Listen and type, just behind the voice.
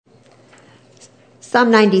Psalm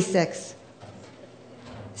 96.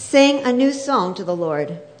 Sing a new song to the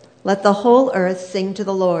Lord. Let the whole earth sing to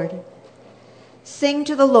the Lord. Sing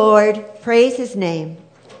to the Lord, praise his name.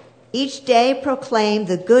 Each day proclaim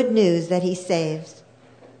the good news that he saves.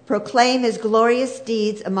 Proclaim his glorious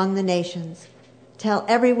deeds among the nations. Tell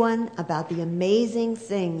everyone about the amazing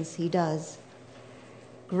things he does.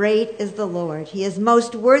 Great is the Lord. He is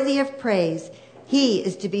most worthy of praise. He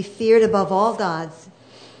is to be feared above all gods.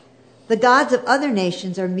 The gods of other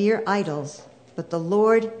nations are mere idols, but the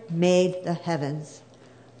Lord made the heavens.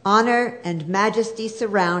 Honor and majesty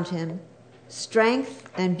surround him. Strength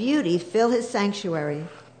and beauty fill his sanctuary.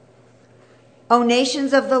 O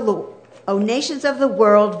nations of the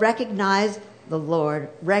world, recognize the Lord.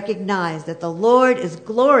 Recognize that the Lord is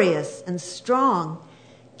glorious and strong.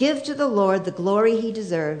 Give to the Lord the glory he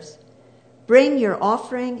deserves. Bring your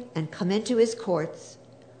offering and come into his courts.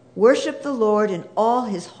 Worship the Lord in all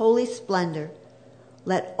his holy splendor.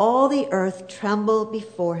 Let all the earth tremble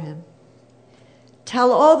before him.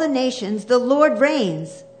 Tell all the nations, the Lord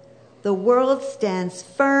reigns. The world stands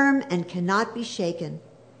firm and cannot be shaken.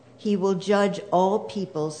 He will judge all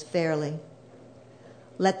peoples fairly.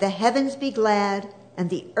 Let the heavens be glad and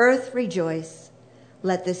the earth rejoice.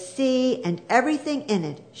 Let the sea and everything in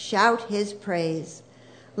it shout his praise.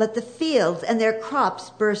 Let the fields and their crops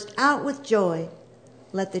burst out with joy.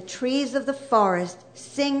 Let the trees of the forest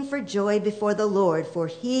sing for joy before the Lord, for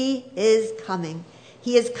he is coming.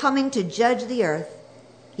 He is coming to judge the earth.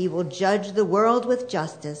 He will judge the world with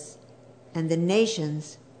justice and the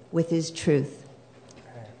nations with his truth.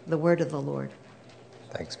 The word of the Lord.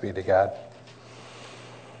 Thanks be to God.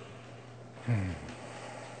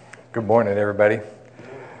 Good morning, everybody.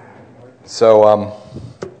 So,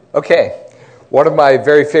 okay. One of my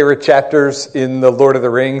very favorite chapters in The Lord of the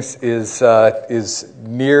Rings is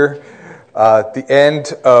near the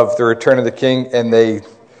end of The Return of the King, and they,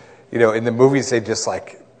 in the movies they just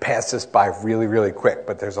pass this by really, really quick,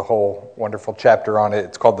 but there's a whole wonderful chapter on it.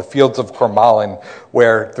 It's called The Fields of Cormallen,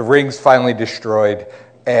 where the ring's finally destroyed,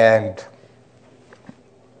 and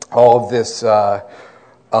all of this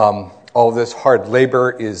hard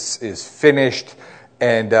labor is finished,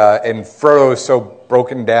 and Frodo is so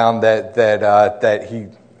broken down that he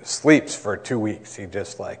sleeps for 2 weeks. He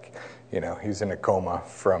just he's in a coma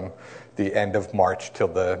from the end of March till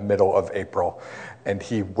the middle of April, and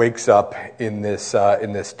he wakes up in this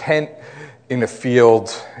tent in a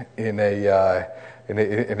field in a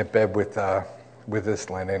bed with this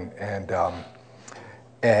linen,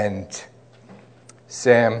 and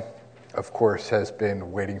Sam, of course, has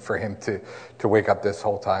been waiting for him to wake up this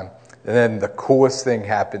whole time. And then the coolest thing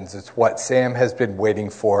happens. It's what Sam has been waiting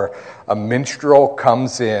for. A minstrel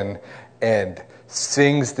comes in and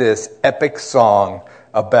sings this epic song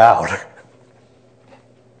about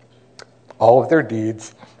all of their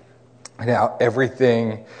deeds and how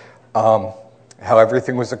everything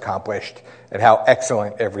was accomplished and how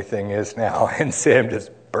excellent everything is now. And Sam just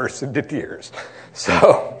bursts into tears.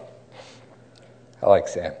 So, I like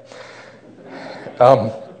Sam.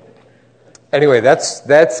 Anyway,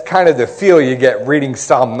 that's kind of the feel you get reading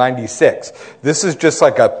Psalm 96. This is just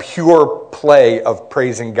like a pure play of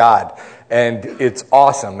praising God, and it's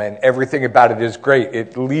awesome, and everything about it is great.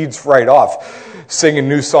 It leads right off, sing a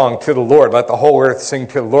new song to the Lord, let the whole earth sing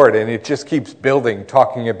to the Lord, and it just keeps building,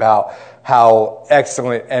 talking about how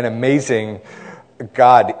excellent and amazing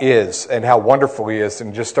God is and how wonderful he is,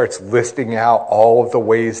 and just starts listing out all of the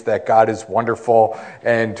ways that God is wonderful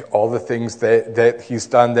and all the things that he's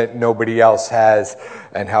done that nobody else has,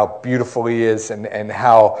 and how beautiful he is, and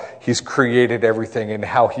how he's created everything, and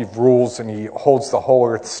how he rules and he holds the whole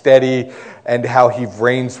earth steady, and how he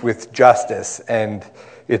reigns with justice. And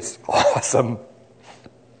it's awesome.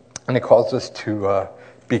 And it calls us to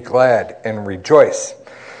be glad and rejoice.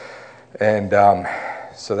 And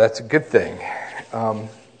so that's a good thing.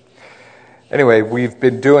 Anyway, we've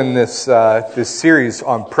been doing this series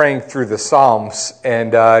on praying through the Psalms,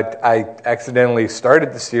 and I accidentally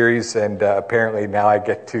started the series, and apparently now I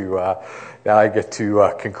get to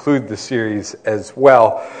conclude the series as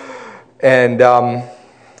well. And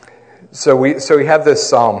so we have this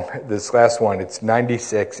psalm, this last one. It's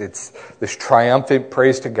 96. It's this triumphant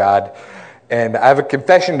praise to God, and I have a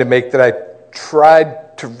confession to make that I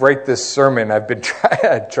tried to write this sermon. I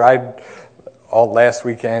tried all last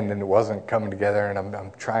weekend, and it wasn't coming together, and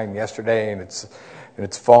I'm trying yesterday, and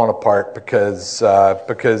it's falling apart because I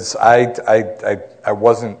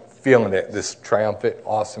wasn't feeling it, this triumphant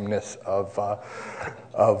awesomeness of I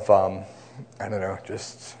don't know,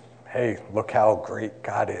 just, hey, look how great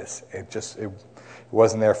God is. It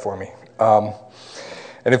wasn't there for me. And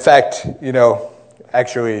in fact,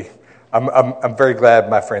 actually, I'm very glad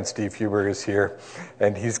my friend Steve Huber is here,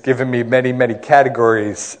 and he's given me many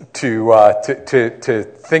categories to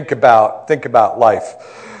think about life.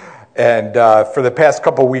 And for the past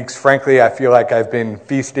couple weeks, frankly, I feel like I've been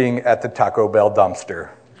feasting at the Taco Bell dumpster.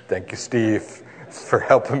 Thank you, Steve, for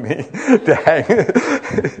helping me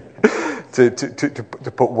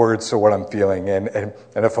to put words to what I'm feeling. And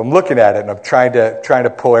if I'm looking at it and I'm trying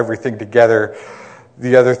to pull everything together,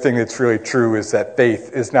 the other thing that's really true is that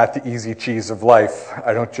faith is not the easy cheese of life.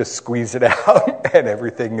 I don't just squeeze it out and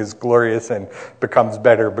everything is glorious and becomes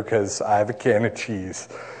better because I have a can of cheese.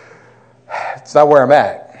 It's not where I'm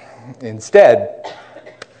at. Instead,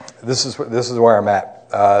 this is where I'm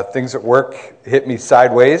at. Things at work hit me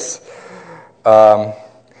sideways. I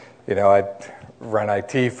run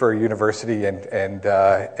IT for a university, and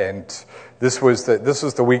this was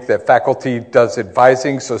the week that faculty does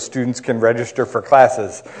advising, so students can register for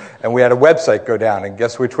classes. And we had a website go down, and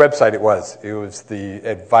guess which website it was? It was the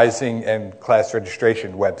advising and class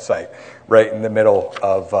registration website, right in the middle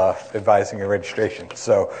of advising and registration.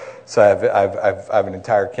 So I have an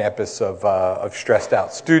entire campus of stressed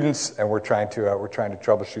out students, and we're trying to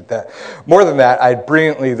troubleshoot that. More than that, I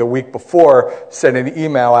brilliantly the week before sent an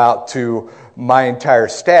email out to my entire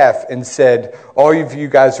staff and said, all of you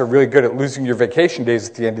guys are really good at losing your vacation days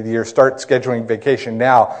at the end of the year. Start scheduling vacation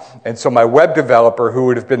now. And so my web developer, who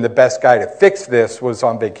would have been the best guy to fix this, was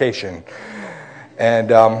on vacation. And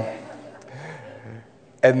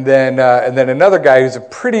then another guy who's a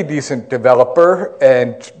pretty decent developer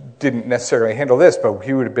and didn't necessarily handle this, but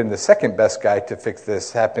he would have been the second best guy to fix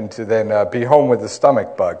this, happened to then be home with a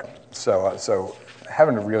stomach bug. So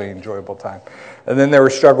having a really enjoyable time. And then there were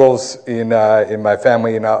struggles in my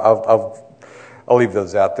family, and I'll leave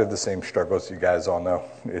those out. They're the same struggles you guys all know.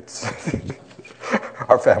 It's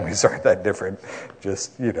our families aren't that different.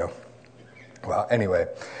 Just Well, anyway.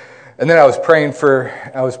 And then I was praying for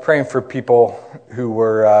people who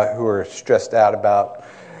were stressed out about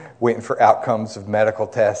waiting for outcomes of medical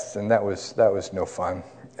tests, and that was no fun.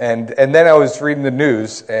 And then I was reading the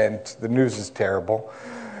news, and the news is terrible.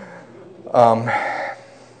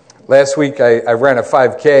 Last week I ran a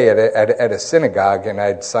 5K at a synagogue, and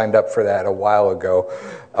I'd signed up for that a while ago.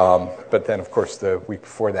 But then, of course, the week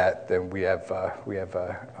before that, then we have a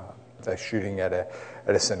shooting at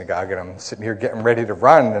a synagogue, and I'm sitting here getting ready to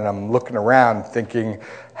run, and I'm looking around thinking,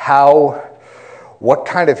 what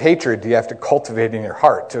kind of hatred do you have to cultivate in your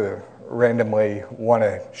heart to randomly want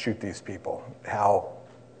to shoot these people? How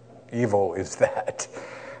evil is that?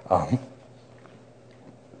 It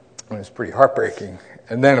was pretty heartbreaking.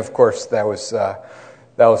 And then, of course, that was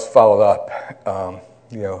followed up,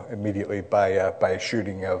 immediately by a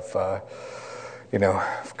shooting of,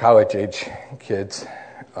 college-age kids.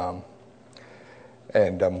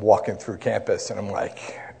 And I'm walking through campus, and I'm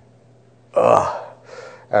like, ugh.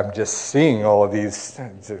 I'm just seeing all of these.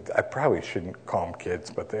 I probably shouldn't call them kids,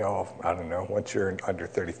 but they all, I don't know. Once you're under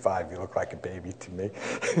 35, you look like a baby to me.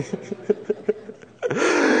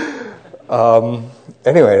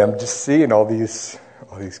 Anyway, I'm just seeing all these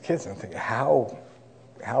kids, and I'm thinking, how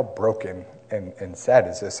broken and sad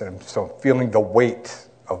is this? And so I'm feeling the weight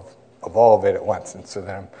of all of it at once. And so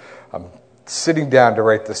then I'm sitting down to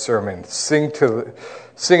write the sermon, sing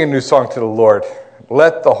a new song to the Lord.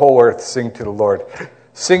 Let the whole earth sing to the Lord.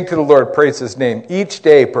 Sing to the Lord, praise His name. Each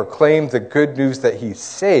day proclaim the good news that He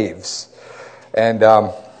saves. And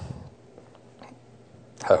so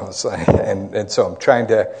I'm trying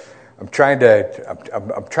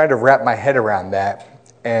to wrap my head around that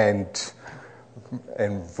and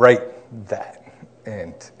write that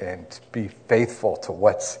and be faithful to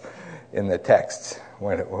what's in the text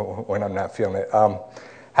when I'm not feeling it.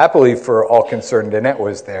 Happily for all concerned, Annette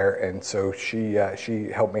was there, and so she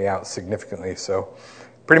helped me out significantly. So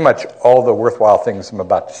pretty much all the worthwhile things I'm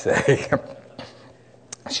about to say,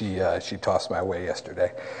 she tossed my way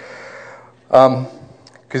yesterday.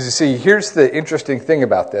 Because you see, here's the interesting thing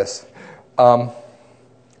about this.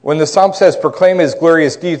 When the psalm says, proclaim His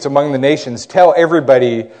glorious deeds among the nations, tell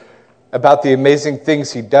everybody about the amazing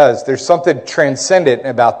things He does, there's something transcendent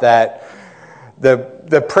about that.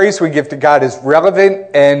 The praise we give to God is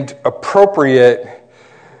relevant and appropriate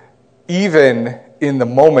even in the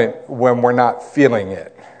moment when we're not feeling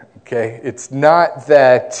it. Okay? It's not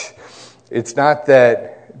that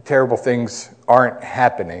terrible things aren't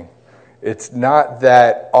happening. It's not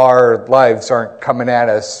that our lives aren't coming at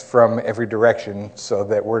us from every direction so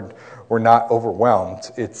that we're not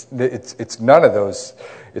overwhelmed. It's none of those.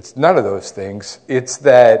 It's none of those things. It's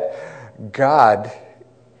that God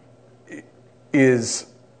is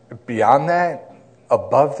beyond that,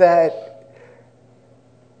 above that,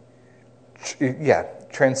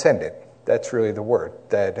 transcendent. That's really the word.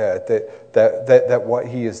 That what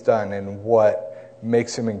he has done and what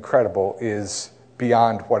makes him incredible is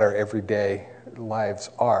beyond what our everyday lives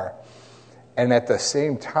are. And at the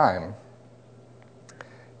same time,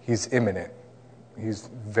 he's imminent. He's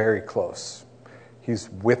very close. He's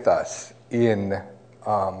with us in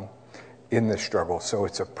the struggle. So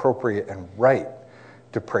it's appropriate and right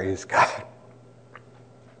to praise God.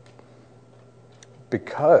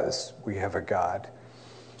 Because we have a God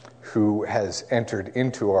who has entered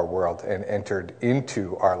into our world and entered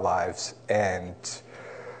into our lives and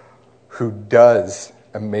who does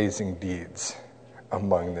amazing deeds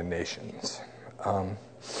among the nations.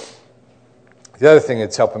 The other thing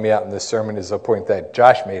that's helping me out in this sermon is a point that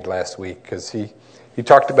Josh made last week, because he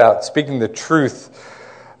talked about speaking the truth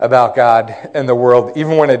about God and the world,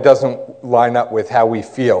 even when it doesn't line up with how we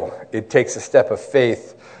feel. It takes a step of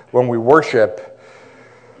faith. When we worship,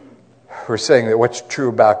 we're saying that what's true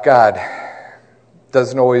about God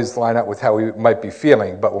doesn't always line up with how we might be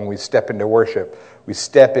feeling, but when we step into worship, we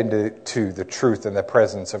step into the truth and the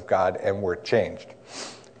presence of God, and we're changed.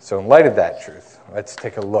 So in light of that truth, let's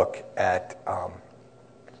take a look at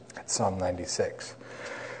Psalm 96.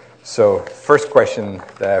 So first question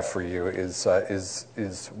that I have for you is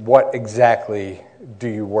what exactly do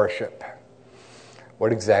you worship?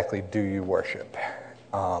 What exactly do you worship?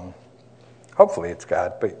 Hopefully it's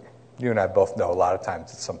God, but you and I both know a lot of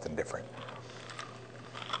times it's something different.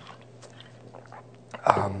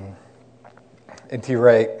 N.T.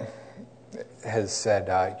 Wright has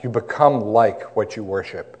said, you become like what you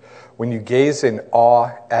worship. When you gaze in awe,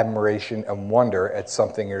 admiration, and wonder at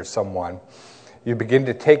something or someone, you begin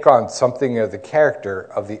to take on something of the character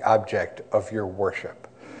of the object of your worship.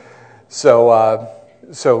 So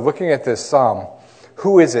looking at this psalm,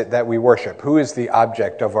 who is it that we worship? Who is the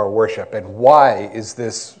object of our worship? And why is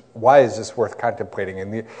this worth contemplating?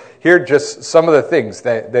 And here are just some of the things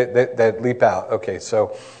that leap out. Okay,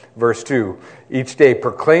 so verse 2, each day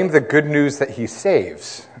proclaim the good news that he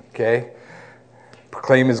saves. Okay,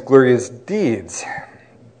 proclaim his glorious deeds.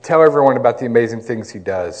 Tell everyone about the amazing things he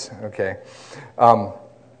does. Okay,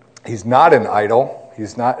 he's not an idol.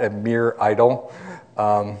 He's not a mere idol.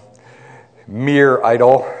 Mere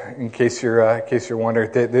idol. In case you're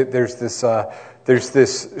wondering, there's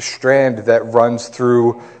this strand that runs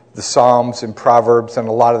through the Psalms and Proverbs and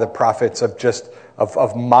a lot of the prophets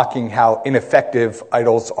of mocking how ineffective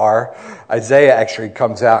idols are. Isaiah actually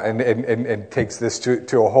comes out and takes this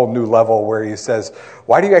to a whole new level where he says,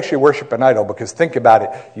 why do you actually worship an idol? Because think about it.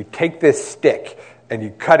 You take this stick and you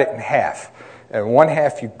cut it in half. And one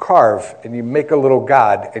half you carve and you make a little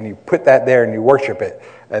god and you put that there and you worship it.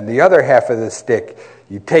 And the other half of the stick,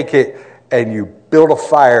 you take it and you build a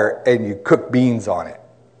fire and you cook beans on it.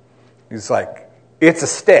 He's like, it's a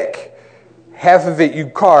stick. Half of it you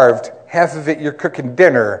carved, half of it you're cooking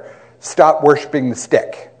dinner. Stop worshiping the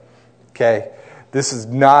stick. Okay? This is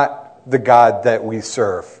not the God that we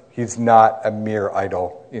serve. He's not a mere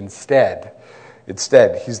idol. Instead,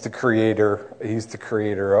 he's the creator. He's the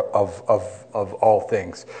creator of all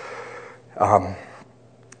things.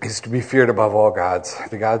 He's to be feared above all gods.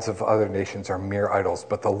 The gods of other nations are mere idols,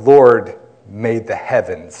 but the Lord made the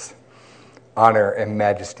heavens. Honor and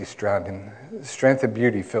majesty surround him. Strength and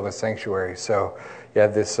beauty fill his sanctuary. So you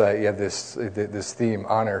have this theme: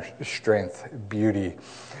 honor, strength, beauty,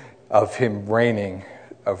 of him reigning,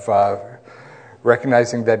 of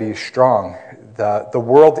recognizing that he's strong. The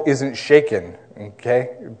world isn't shaken, okay,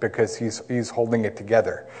 because he's holding it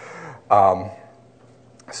together.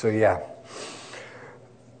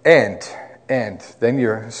 And then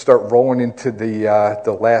you start rolling into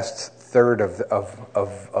the last third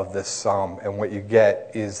of this psalm, and what you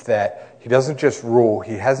get is that he doesn't just rule.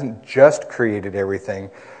 He hasn't just created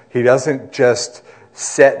everything. He doesn't just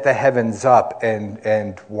set the heavens up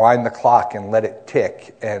and wind the clock and let it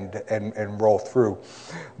tick and roll through.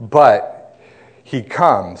 But he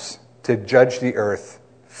comes to judge the earth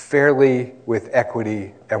fairly, with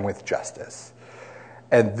equity and with justice.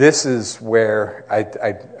 And this is where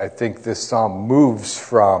I think this psalm moves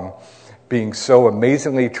from being so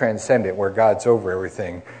amazingly transcendent, where God's over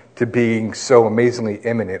everything, to being so amazingly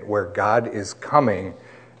imminent, where God is coming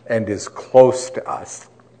and is close to us,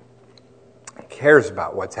 cares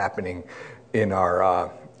about what's happening in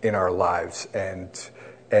our lives and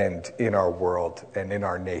in our world and in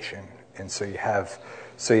our nation. And so you have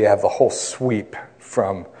the whole sweep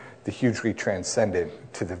from the hugely transcendent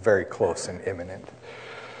to the very close and imminent.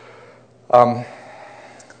 At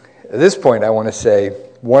this point, I want to say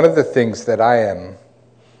one of the things that I am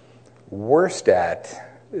worst at,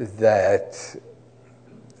 that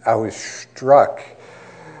I was struck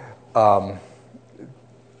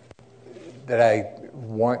that I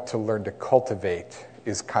want to learn to cultivate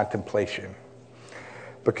is contemplation.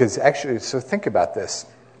 Because actually, so think about this.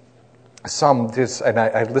 And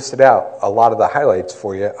I listed out a lot of the highlights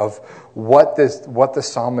for you of what the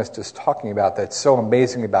psalmist is talking about that's so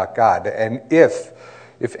amazing about God. And if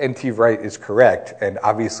N.T. Wright is correct, and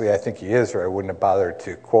obviously I think he is, or I wouldn't have bothered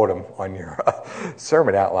to quote him on your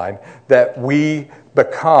sermon outline, that we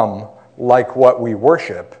become like what we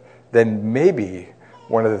worship, then maybe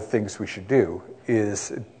one of the things we should do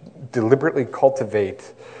is deliberately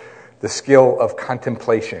cultivate the skill of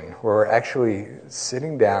contemplation, where we're actually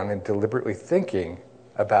sitting down and deliberately thinking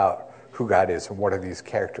about who God is and what are these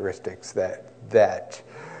characteristics that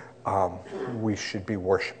we should be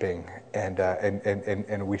worshiping and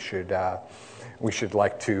we should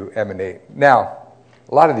like to emanate. Now,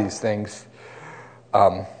 a lot of these things,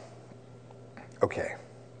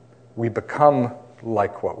 we become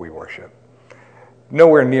like what we worship.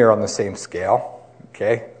 Nowhere near on the same scale.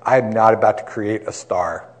 Okay, I'm not about to create a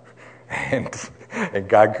star. And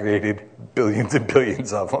God created billions and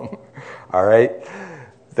billions of them. All right?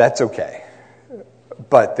 That's okay.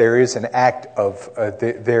 But there is an act of,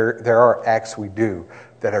 there are acts we do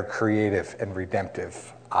that are creative and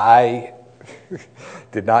redemptive. I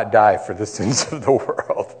did not die for the sins of the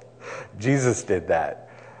world. Jesus did that.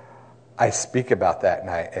 I speak about that,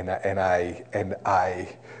 and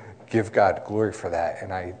I give God glory for that,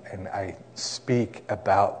 and I speak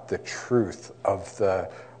about the truth of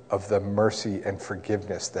the mercy and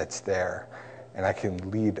forgiveness that's there, and I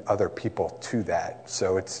can lead other people to that.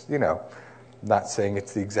 So it's, not saying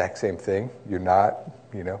it's the exact same thing. You're not,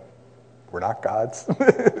 we're not gods,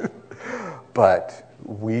 but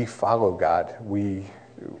we follow God. We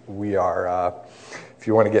are, if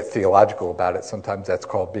you want to get theological about it, sometimes that's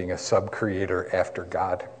called being a sub-creator after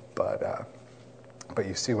God. But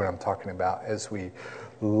you see what I'm talking about as we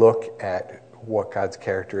look at what God's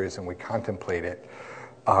character is and we contemplate it.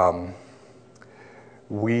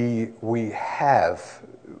 We have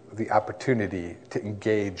the opportunity to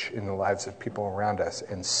engage in the lives of people around us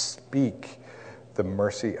and speak the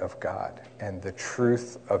mercy of God and the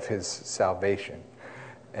truth of His salvation,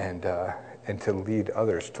 and to lead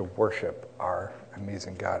others to worship our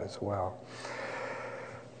amazing God as well.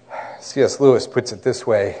 C.S. Lewis puts it this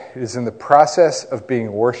way: it is in the process of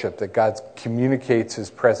being worshipped that God communicates His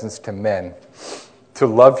presence to men. To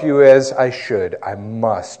love you as I should, I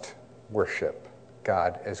must worship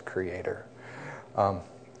God as creator.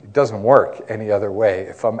 It doesn't work any other way.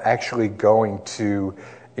 If I'm actually going to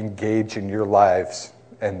engage in your lives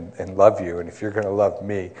and love you, and if you're going to love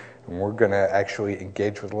me, and we're going to actually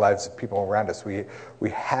engage with the lives of people around us, we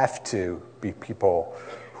have to be people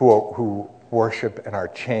who worship and are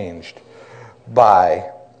changed by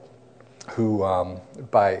who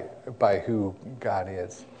God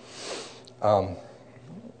is.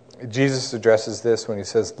 Jesus addresses this when he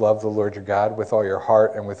says, love the Lord your God with all your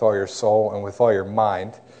heart and with all your soul and with all your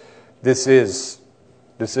mind. This is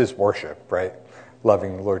worship, right?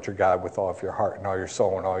 Loving the Lord your God with all of your heart and all your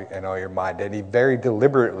soul and all your mind. And he very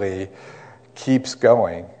deliberately keeps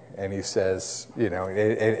going, and he says,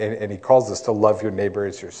 and he calls us to love your neighbor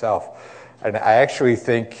as yourself. And I actually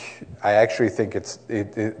think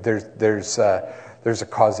there's a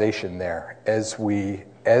causation there as we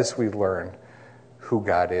learn who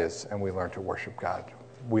God is and we learn to worship God.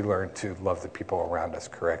 We learn to love the people around us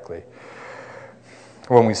correctly.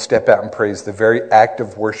 When we step out and praise, the very act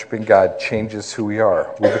of worshiping God changes who we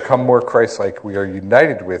are. We become more Christ-like. We are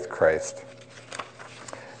united with Christ,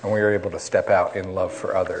 and we are able to step out in love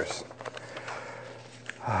for others.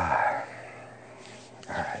 All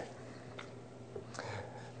right.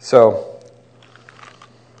 So,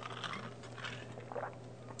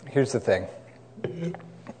 here's the thing.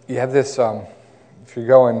 You have this, if you're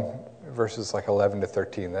going verses like 11 to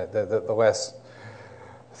 13, the last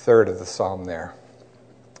third of the psalm there.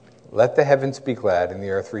 Let the heavens be glad and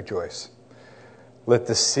the earth rejoice. Let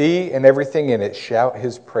the sea and everything in it shout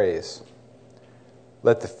his praise.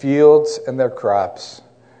 Let the fields and their crops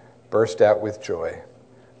burst out with joy.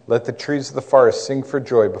 Let the trees of the forest sing for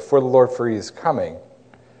joy before the Lord, for he is coming.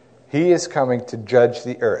 He is coming to judge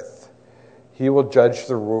the earth. He will judge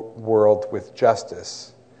the world with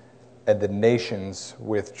justice and the nations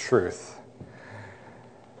with truth.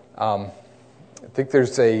 I think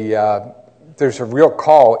there's a real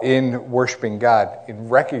call in worshiping God, in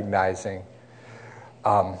recognizing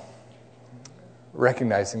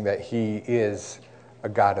that he is a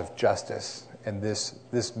God of justice, and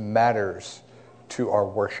this matters to our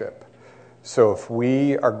worship. So if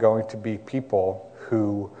we are going to be people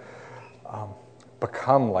who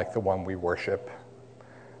become like the one we worship,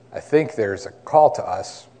 I think there's a call to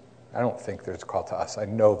us I don't think there's a call to us. I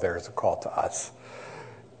know there's a call to us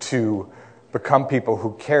to become people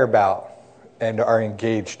who care about and are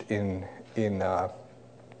engaged in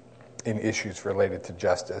issues related to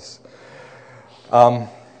justice. The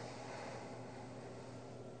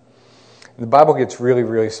Bible gets really,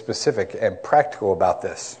 really specific and practical about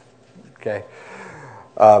this. Okay,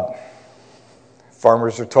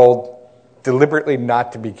 farmers are told deliberately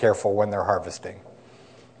not to be careful when they're harvesting.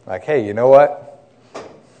 Like, hey, you know what?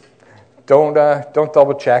 Don't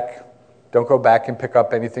double check. Don't go back and pick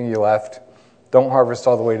up anything you left. Don't harvest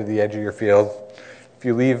all the way to the edge of your field. If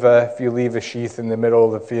you leave a sheath in the middle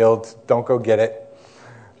of the field, don't go get it.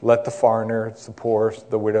 Let the foreigners, the poor,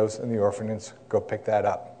 the widows, and the orphans go pick that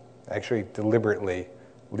up. Actually, deliberately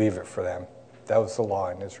leave it for them. That was the law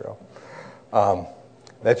in Israel.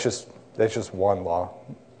 That's just one law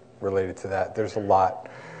related to that. There's a lot.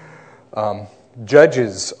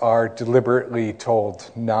 Judges are deliberately told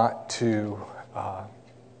not to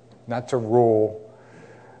rule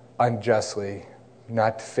unjustly,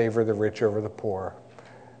 not to favor the rich over the poor.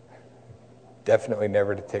 Definitely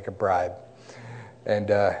never to take a bribe.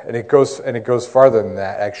 And it goes farther than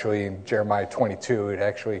that. Actually, in Jeremiah 22, it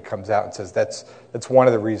actually comes out and says that's one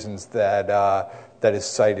of the reasons that is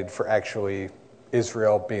cited for actually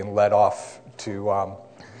Israel being led off to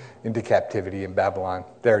into captivity in Babylon.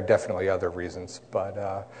 There are definitely other reasons,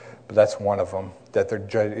 but that's one of them. That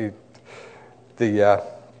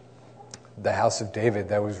the house of David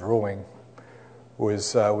that was ruling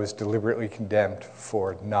was deliberately condemned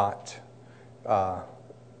for not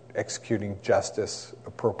executing justice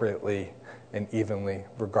appropriately and evenly,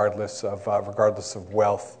 regardless of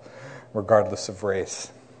wealth, regardless of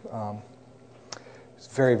race. It's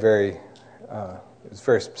very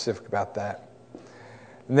specific about that.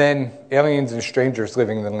 And then aliens and strangers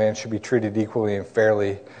living in the land should be treated equally and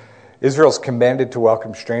fairly. Israel's commanded to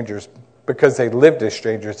welcome strangers because they lived as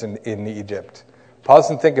strangers in Egypt.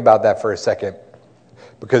 Pause and think about that for a second,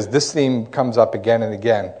 because this theme comes up again and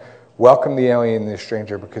again. Welcome the alien and the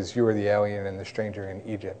stranger because you are the alien and the stranger in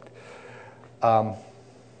Egypt.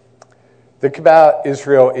 Think about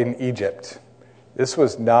Israel in Egypt. This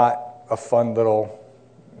wasn't a fun little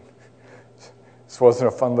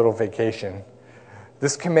vacation.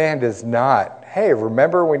 This command is not, hey,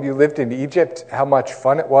 remember when you lived in Egypt, how much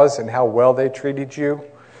fun it was and how well they treated you?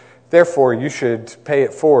 Therefore, you should pay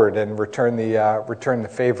it forward and return the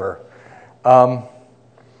favor.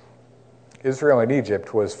 Israel and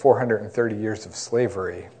Egypt was 430 years of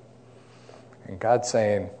slavery. And God's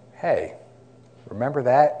saying, hey, remember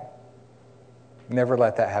that? Never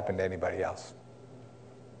let that happen to anybody else.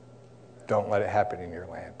 Don't let it happen in your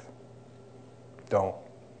land. Don't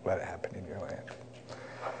let it happen in your land.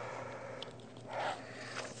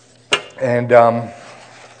 And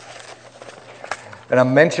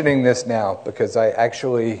I'm mentioning this now because I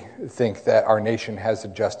actually think that our nation has a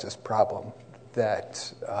justice problem.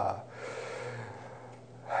 That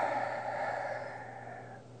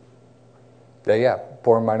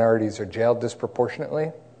poor minorities are jailed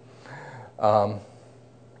disproportionately.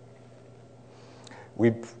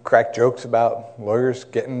 We crack jokes about lawyers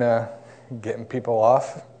getting people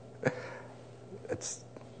off. It's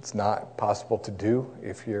not possible to do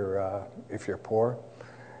if you're poor,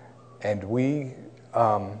 and we,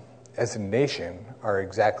 as a nation, are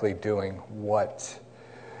exactly doing what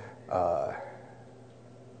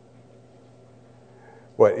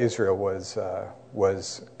Israel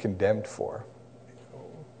was condemned for.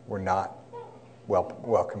 We're not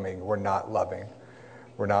welcoming. We're not loving.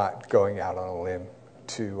 We're not going out on a limb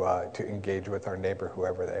to engage with our neighbor,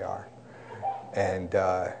 whoever they are, and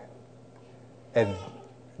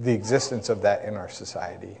the existence of that in our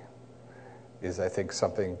society is, I think,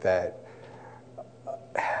 something that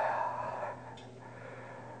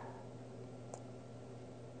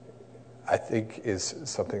is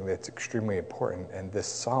something that's extremely important. And this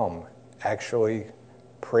psalm actually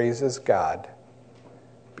praises God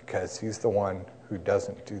because he's the one who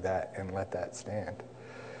doesn't do that and let that stand.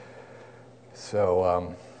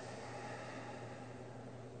 So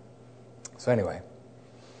anyway.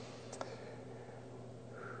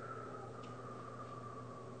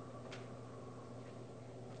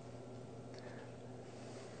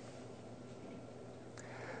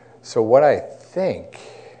 So what I think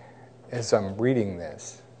as I'm reading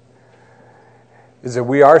this is that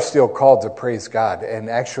we are still called to praise God. And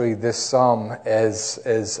actually this psalm,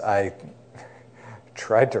 as I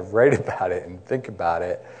tried to write about it and think about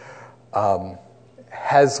it,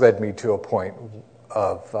 has led me to a point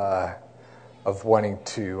of wanting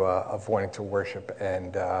to worship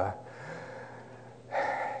and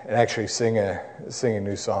and actually sing a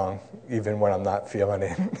new song, even when I'm not feeling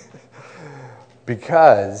it.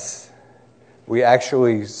 Because we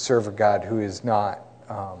actually serve a God who is not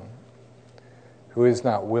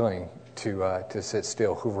willing to sit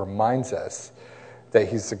still, who reminds us that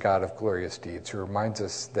he's the God of glorious deeds, who reminds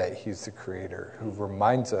us that he's the creator, who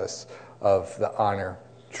reminds us of the honor,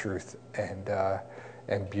 truth,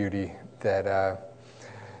 and beauty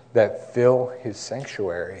that fill his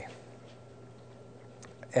sanctuary.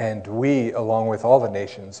 And we, along with all the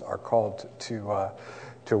nations, are called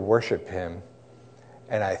to worship him.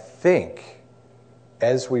 And I think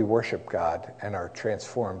as we worship God and are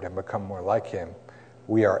transformed and become more like him,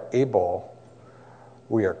 we are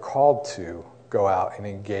called to go out and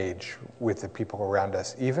engage with the people around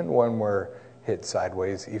us, even when we're hit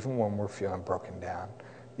sideways, even when we're feeling broken down,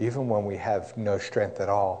 even when we have no strength at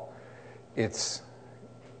all. It's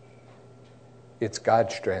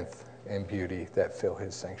God's strength and beauty that fill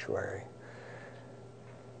his sanctuary.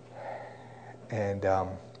 And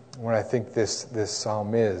what I think this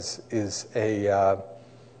psalm is a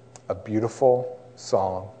beautiful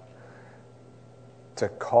song to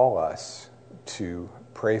call us to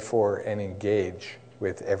pray for and engage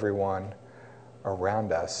with everyone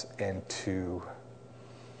around us, and to,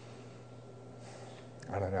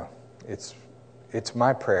 I don't know, it's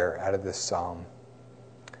my prayer out of this psalm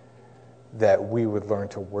that we would learn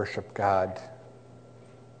to worship God,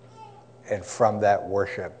 and from that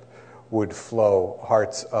worship would flow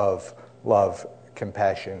hearts of love,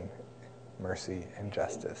 compassion, mercy, and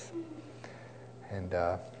justice. And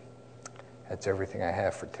that's everything I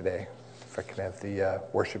have for today. If I can have the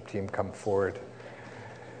worship team come forward,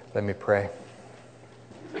 let me pray.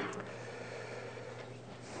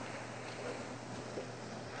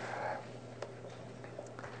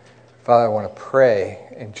 Father, I want to pray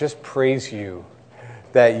and just praise you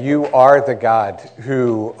that you are the God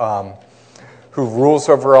who rules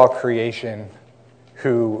over all creation,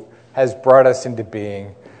 who has brought us into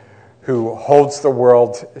being, who holds the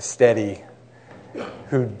world steady,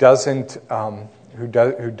 who doesn't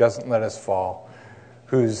let us fall,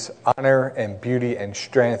 whose honor and beauty and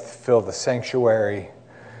strength fill the sanctuary,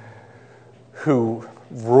 who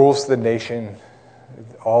rules the nation,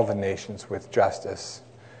 all the nations, with justice.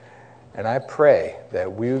 And I pray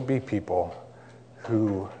that we would be people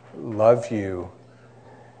who love you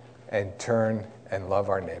and turn and love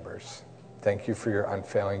our neighbors. Thank you for your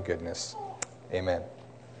unfailing goodness. Amen.